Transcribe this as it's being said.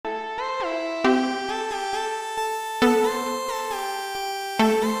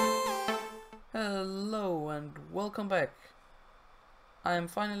welcome back. I am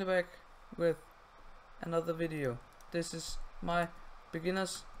finally back with another video. This is my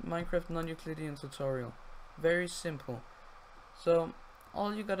beginner's Minecraft non-Euclidean tutorial. Very simple. So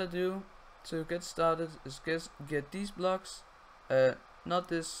all you gotta do to get started is get these blocks. Not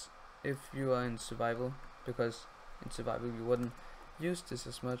this if you are in survival, because in survival you wouldn't use this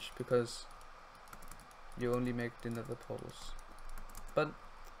as much because you only make the nether portals. But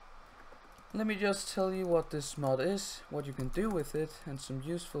let me just tell you what this mod is, what you can do with it, and some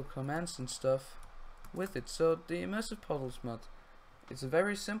useful commands and stuff with it. So the Immersive Portals mod, it's a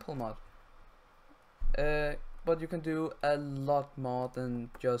very simple mod, but you can do a lot more than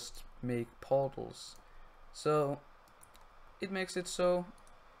just make portals. So it makes it so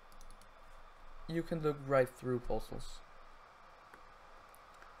you can look right through portals,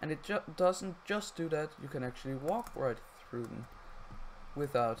 and it doesn't just do that, you can actually walk right through them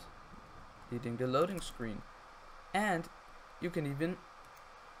without hitting the loading screen, and you can even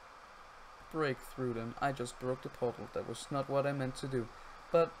break through them. I just broke the portal. That was not what I meant to do,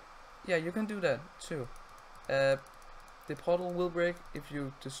 but yeah, you can do that too. The portal will break if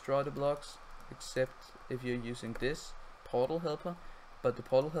you destroy the blocks, except if you're using this portal helper. But the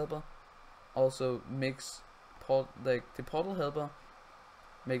portal helper also makes the portal helper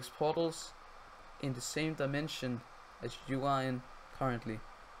makes portals in the same dimension as you are in currently.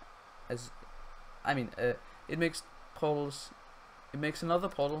 It makes portals. It makes another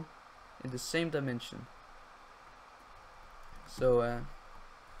portal in the same dimension. So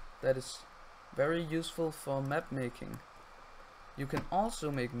that is very useful for map making. You can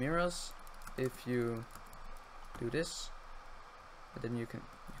also make mirrors if you do this, and then you can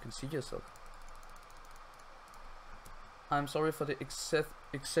see yourself. I'm sorry for the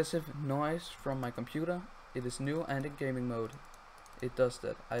excessive noise from my computer. It is new and in gaming mode. It does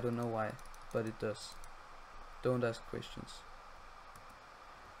that. I don't know why, but it does. Don't ask questions.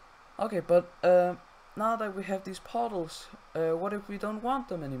 Okay, but now that we have these portals, what if we don't want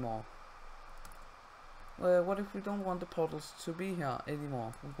them anymore? What if we don't want the portals to be here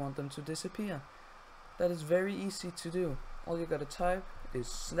anymore? We want them to disappear. That is very easy to do. All you gotta type is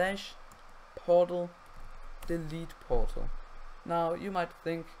 /portal delete portal. Now you might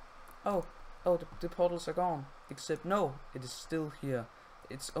think, oh, the portals are gone. Except no, it is still here.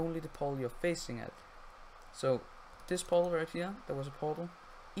 It's only the portal you're facing at. So this portal right here, there was a portal.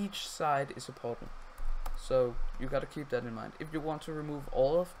 Each side is a portal. So you gotta keep that in mind. If you want to remove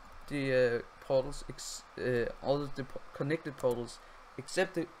all of the portals, all of the connected portals,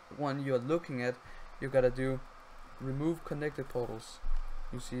 except the one you're looking at, you gotta do remove connected portals.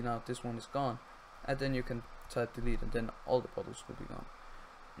 You see now this one is gone, and then you can type delete, and then all the portals will be gone.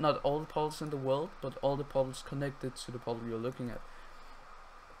 Not all the portals in the world, but all the portals connected to the portal you're looking at.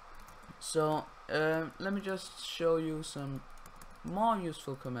 So let me just show you some more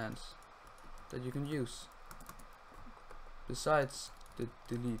useful commands that you can use besides the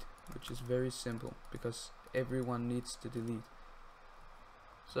delete, which is very simple because everyone needs to delete.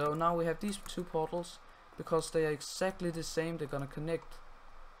 So now we have these two portals. Because they are exactly the same, they're gonna connect.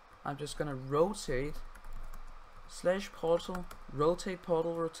 I'm just gonna rotate /portal, rotate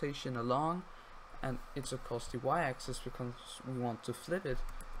portal rotation along, and it's of course the y-axis because we want to flip it,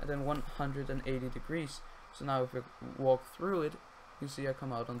 and then 180 degrees. So now if we walk through it, you see I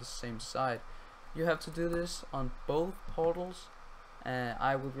come out on the same side. You have to do this on both portals.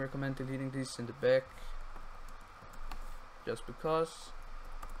 I would recommend deleting these in the back, just because.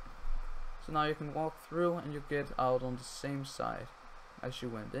 So now you can walk through and you get out on the same side as you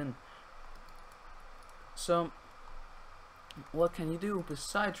went in. So what can you do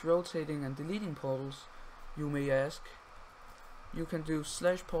besides rotating and deleting portals, you may ask? You can do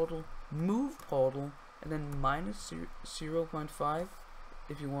 /portal move portal and then -0.5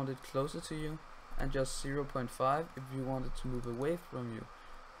 if you want it closer to you, and just 0.5 if you want it to move away from you.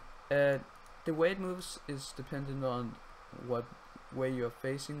 The way it moves is dependent on what way you're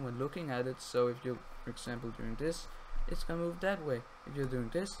facing when looking at it. So if you're, for example, doing this, it's gonna move that way. If you're doing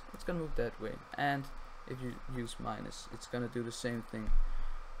this, it's gonna move that way. And if you use minus, it's gonna do the same thing.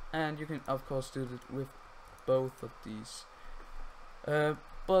 And you can of course do it with both of these.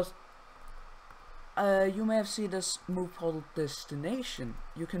 But you may have seen this move portal destination.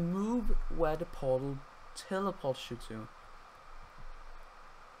 You can move where the portal teleports you to.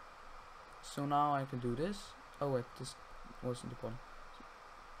 So now I can do this. Oh wait, this wasn't the point.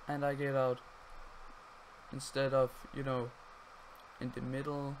 And I get out, instead of, you know, in the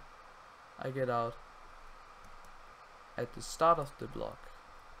middle, I get out at the start of the block,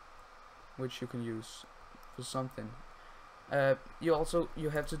 which you can use for something. You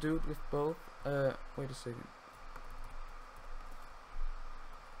have to do it with both. Wait a second.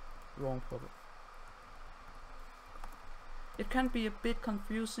 wrong portal. It can be a bit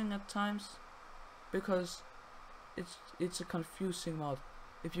confusing at times because it's a confusing mod.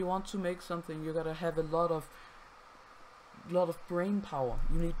 If you want to make something, you gotta have a lot of brain power.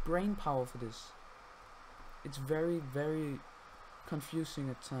 You need brain power for this. It's very confusing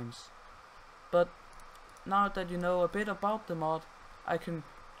at times. But now that you know a bit about the mod, I can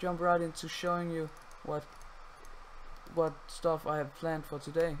jump right into showing you what stuff I have planned for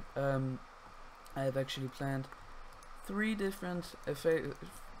today. I have actually planned three different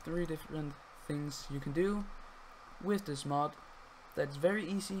things you can do with this mod that's very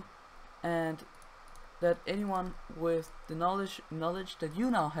easy and that anyone with the knowledge that you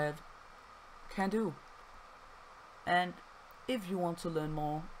now have can do. And if you want to learn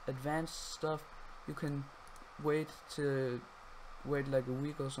more advanced stuff, you can wait like a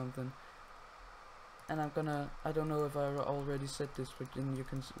week or something. And I don't know if I already said this, but then you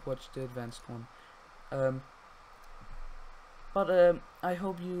can watch the advanced one. I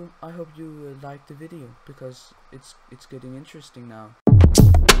hope you like the video, because it's getting interesting now.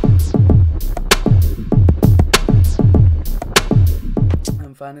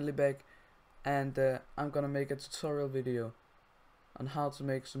 I'm finally back, and I'm gonna make a tutorial video on how to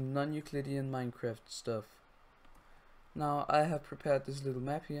make some non-Euclidean Minecraft stuff. Now I have prepared this little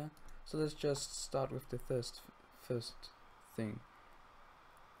map here, so let's just start with the first thing.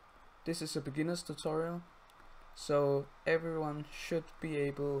 This is a beginner's tutorial, so everyone should be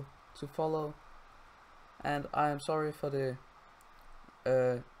able to follow, and I am sorry for the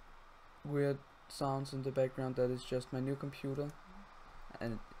weird sounds in the background. That is just my new computer,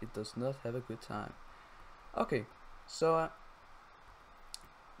 and it does not have a good time. Okay, so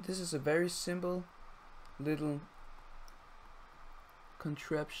this is a very simple little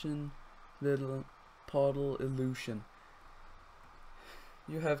contraption, little portal illusion.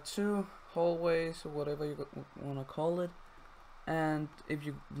 You have two hallways, or whatever you want to call it, and if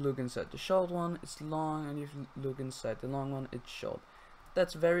you look inside the short one, it's long, and if you look inside the long one, it's short.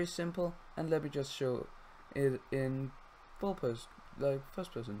 That's very simple, and let me just show it in full person, like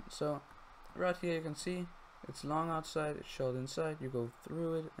first person. So right here you can see it's long outside, it's short inside. You go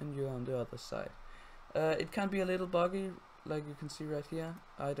through it and you're on the other side. It can be a little buggy, like you can see right here.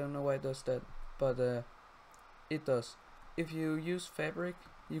 I don't know why it does that, but it does. If you use fabric,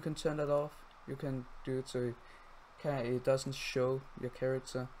 you can turn that off. You can do it so it doesn't show your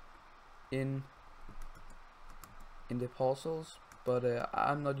character in the portals. But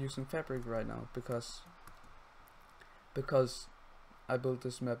I'm not using fabric right now because I built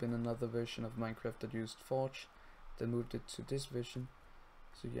this map in another version of Minecraft that used Forge, then moved it to this version.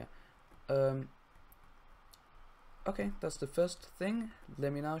 So yeah. Okay, that's the first thing.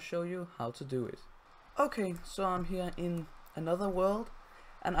 Let me now show you how to do it. Okay, so I'm here in another world,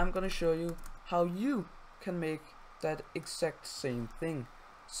 and I'm gonna show you how you can make that exact same thing.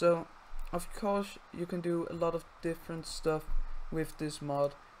 So of course you can do a lot of different stuff with this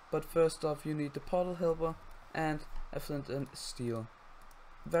mod, but first off you need the portal helper and a flint and steel.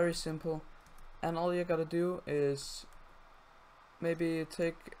 Very simple, and all you gotta do is maybe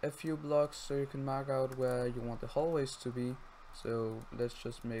take a few blocks so you can mark out where you want the hallways to be. So let's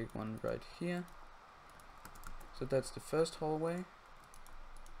just make one right here. So that's the first hallway.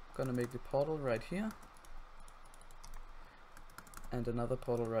 Gonna make the portal right here, and another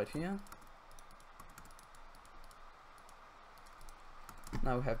portal right here.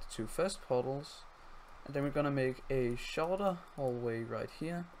 Now we have the two first portals, and then we're gonna make a shorter hallway right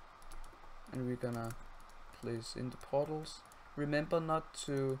here, and we're gonna place in the portals. Remember not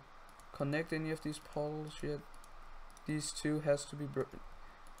to connect any of these portals yet. These two has to be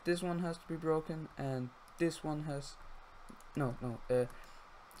this one has to be broken, and this one has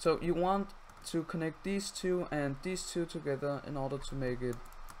so you want to connect these two and these two together in order to make it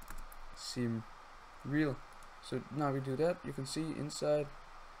seem real. So now we do that. You can see inside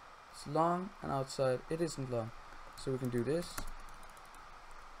it's long and outside it isn't long. So we can do this,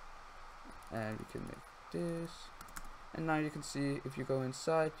 and we can make this, and now you can see if you go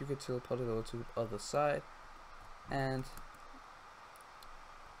inside you can teleport it over to the other side and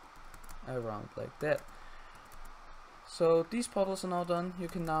around like that. So these portals are now done. You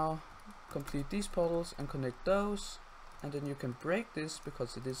can now complete these portals and connect those, and then you can break this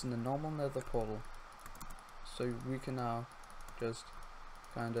because it isn't a normal nether portal. So we can now just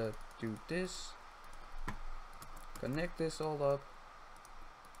kind of do this, connect this all up,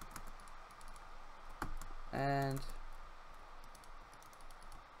 and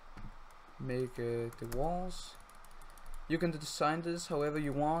make the walls. You can design this however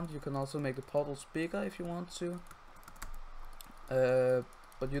you want. You can also make the portals bigger if you want to.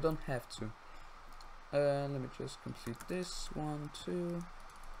 but you don't have to. Let me just complete this 1, 2.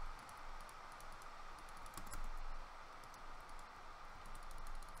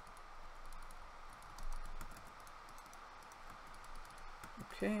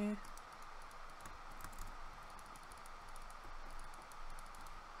 Okay.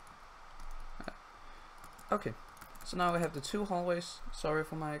 Okay, so now I have the 2 hallways. Sorry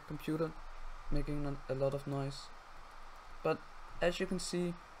for my computer making a lot of noise. But as you can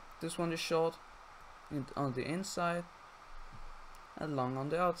see, this one is short on the inside and long on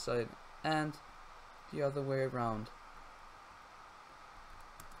the outside, and the other way around.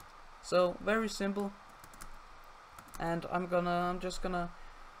 So very simple. And I'm just gonna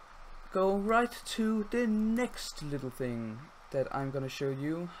go right to the next little thing that I'm gonna show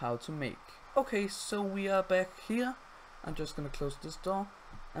you how to make. Okay, so we are back here. I'm just gonna close this door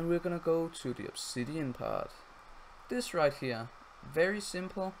and we're gonna go to the obsidian part. This right here, very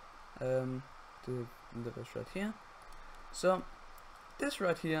simple. The levers right here. So this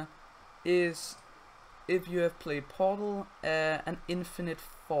right here is, if you have played Portal, an infinite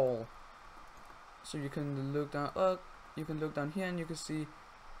fall. So you can look down. You can look down here and you can see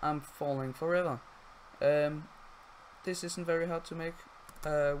I'm falling forever. This isn't very hard to make.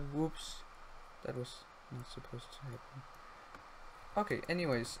 Whoops, that was not supposed to happen. Okay,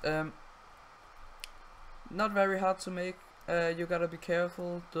 anyways, not very hard to make. You gotta be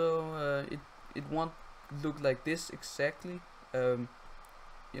careful though. It won't look like this exactly. You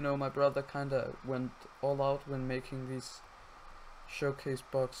know, my brother kinda went all out when making these showcase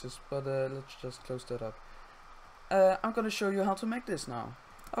boxes, but let's just close that up. I'm gonna show you how to make this now.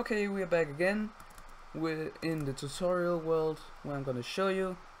 Okay, we are back again. We're in the tutorial world where I'm gonna show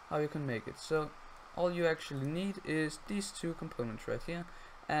you how you can make it. So all you actually need is these 2 components right here,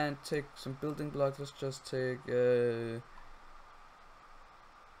 and take some building blocks. Let's just take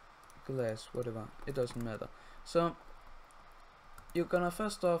glass, whatever, it doesn't matter. So you're gonna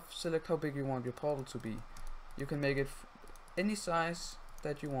first off select how big you want your portal to be. You can make it any size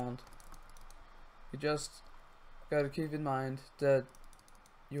that you want. You just gotta keep in mind that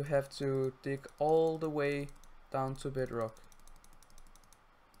you have to dig all the way down to bedrock.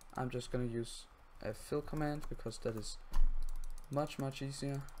 I'm just gonna use a fill command because that is much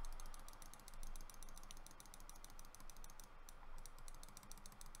easier.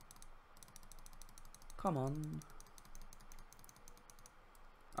 Come on.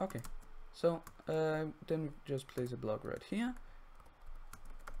 Okay, so then we just place a block right here,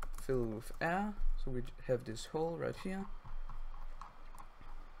 fill with air, so we have this hole right here.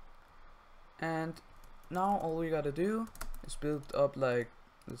 And now all we gotta do is build up, like,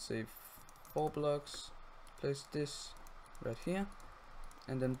 let's say 4 blocks, place this right here,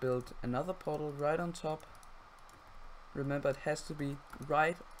 and then build another portal right on top. Remember, it has to be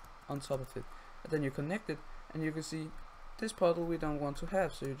right on top of it. And then you connect it, and you can see this portal we don't want to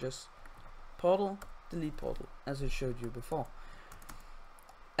have, so you just portal, delete portal, as I showed you before.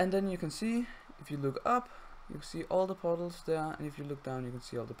 And then you can see, if you look up, you can see all the portals there, and if you look down, you can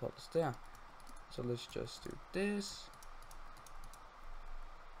see all the portals there. So let's just do this.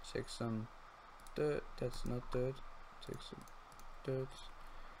 Take some dirt, that's not dirt, take some dirt,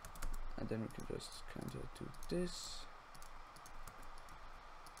 and then we can just kind of do this,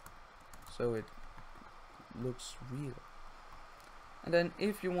 so it looks real. And then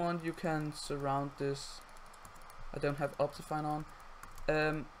if you want, you can surround this. I don't have Optifine on.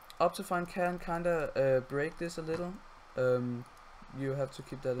 Optifine can kinda break this a little. You have to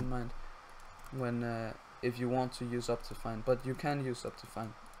keep that in mind when if you want to use Optifine, but you can use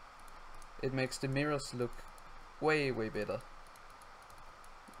Optifine. It makes the mirrors look way better.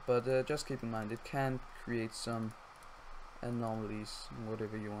 But just keep in mind, it can create some anomalies,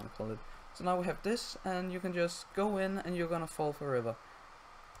 whatever you want to call it. So now we have this, and you can just go in and you're gonna fall forever.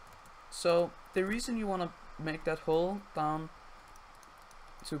 So the reason you want to make that hole down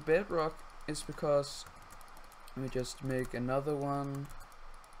to bedrock is because, let me just make another one,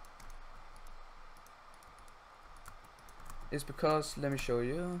 is because, let me show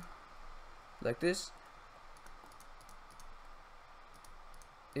you, like this.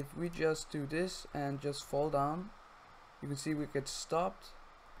 If we just do this and just fall down, you can see we get stopped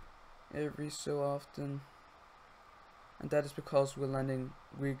every so often, and that is because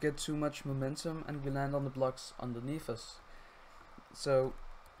we get too much momentum and we land on the blocks underneath us. So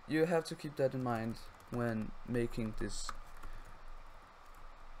you have to keep that in mind when making this.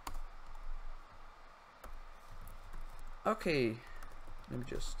 Okay, let me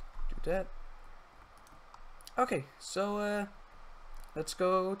just do that. Okay, so let's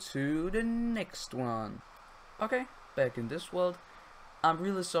go to the next one. Okay, back in this world, I'm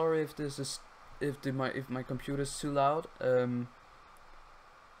really sorry if this is if my computer's too loud.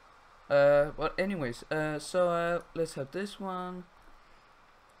 But anyways, so let's have this one.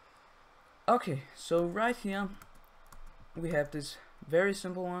 Okay, so right here we have this very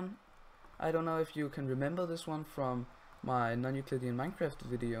simple one. I don't know if you can remember this one from my non-Euclidean Minecraft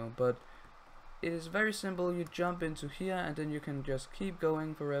video, but it is very simple. You jump into here and then you can just keep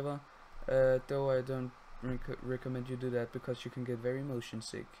going forever. Though I don't recommend you do that because you can get very motion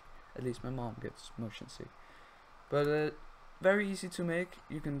sick. At least my mom gets motion sick. But very easy to make.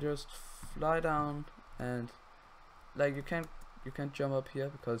 You can just fly down and like you can't jump up here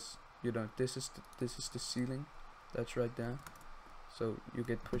because you don't. This is the ceiling. That's right there. So you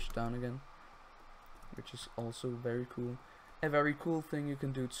get pushed down again, which is also very cool. A very cool thing you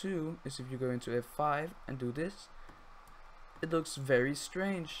can do too is if you go into F5 and do this, it looks very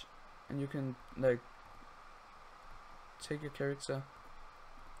strange, and you can like take your character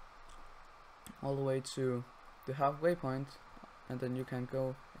all the way to the halfway point, and then you can't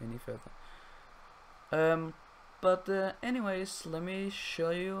go any further. But anyways, let me show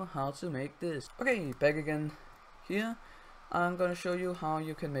you how to make this. Okay, back again here. I'm gonna show you how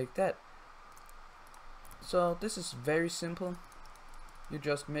you can make that. So this is very simple. You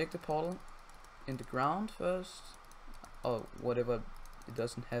just make the portal in the ground first, or whatever. It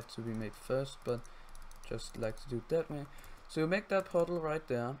doesn't have to be made first, but just like to do it that way. So you make that portal right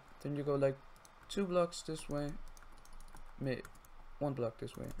there. Then you go like 2 blocks this way, make 1 block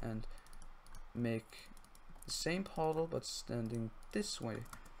this way, and make the same portal but standing this way.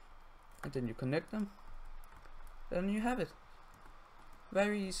 And then you connect them. Then you have it.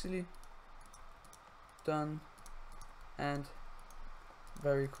 Very easily done and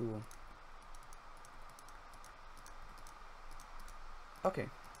very cool. Okay,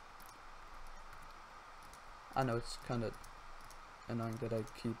 I know it's kind of annoying that I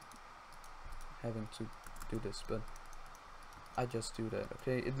keep having to do this, but I just do that.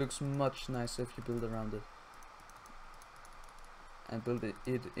 Okay, it looks much nicer if you build around it and build it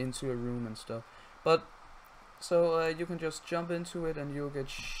into a room and stuff. But so you can just jump into it and you'll get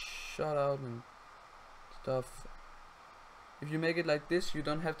shot out and stuff. If you make it like this, you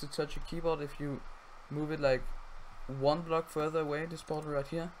don't have to touch your keyboard. If you move it like 1 block further away, this portal right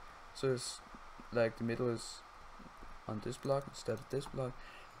here, so it's like the middle is on this block instead of this block,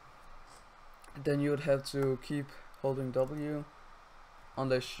 then you would have to keep holding W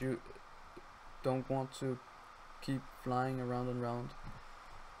unless you don't want to keep flying around and round.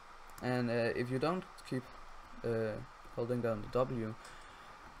 And if you don't keep holding down the W,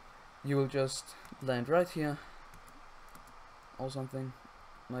 you will just land right here or something,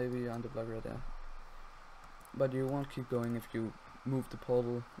 maybe on the block right there, but you won't keep going if you move the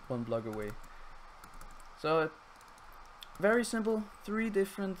portal 1 block away. So very simple, 3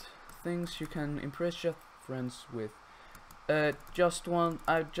 different things you can impress your friends with. I just want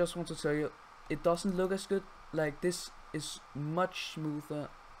to tell you, it doesn't look as good. Like, this is much smoother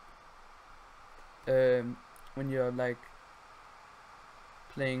when you're like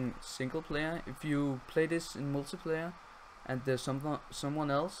playing single player. If you play this in multiplayer and there's someone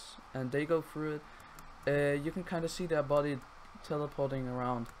else and they go through it, you can kind of see their body teleporting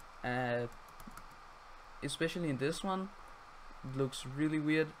around, especially in this one. It looks really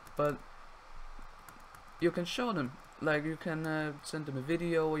weird, but you can show them, like you can send them a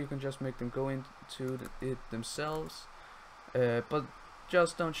video, or you can just make them go into it themselves, but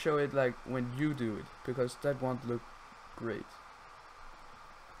just don't show it like when you do it, because that won't look great.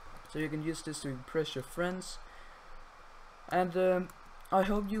 So you can use this to impress your friends, and I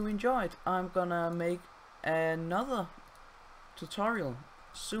hope you enjoyed. I'm gonna make another tutorial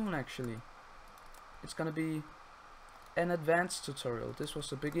soon. Actually, it's gonna be an advanced tutorial. This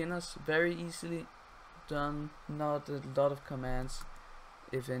was a beginner's, very easily done, not a lot of commands,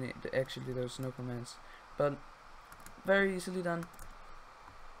 if any. Actually there's no commands, but very easily done.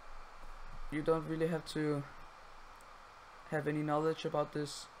 You don't really have to have any knowledge about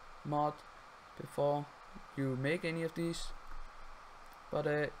this mod before you make any of these, but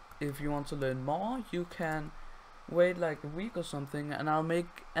if you want to learn more, you can wait like a week or something, and I'll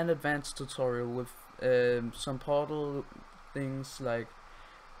make an advanced tutorial with some portal things, like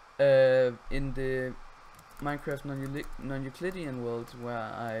in the Minecraft non-Euclidean world, where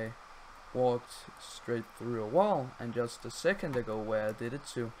I walked straight through a wall, and just a second ago where I did it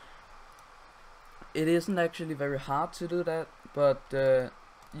too. It isn't actually very hard to do that, but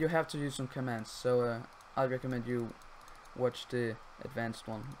you have to use some commands, so I recommend you watch the advanced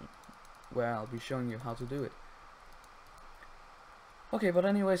one, where I'll be showing you how to do it. Okay, but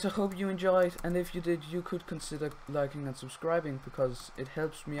anyways, I hope you enjoyed, and if you did, you could consider liking and subscribing, because it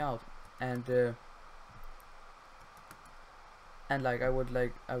helps me out, and like I would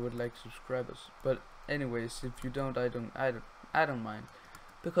like subscribers. But anyways, if you don't, I don't mind,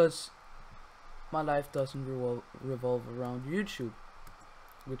 because my life doesn't revolve around YouTube,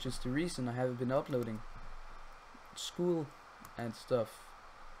 which is the reason I haven't been uploading school and stuff.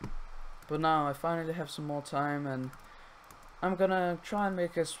 But now I finally have some more time, and I'm gonna try and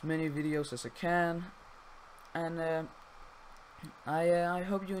make as many videos as I can, and I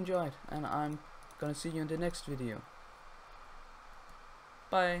hope you enjoyed, and I'm gonna see you in the next video.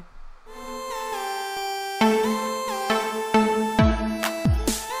 Bye.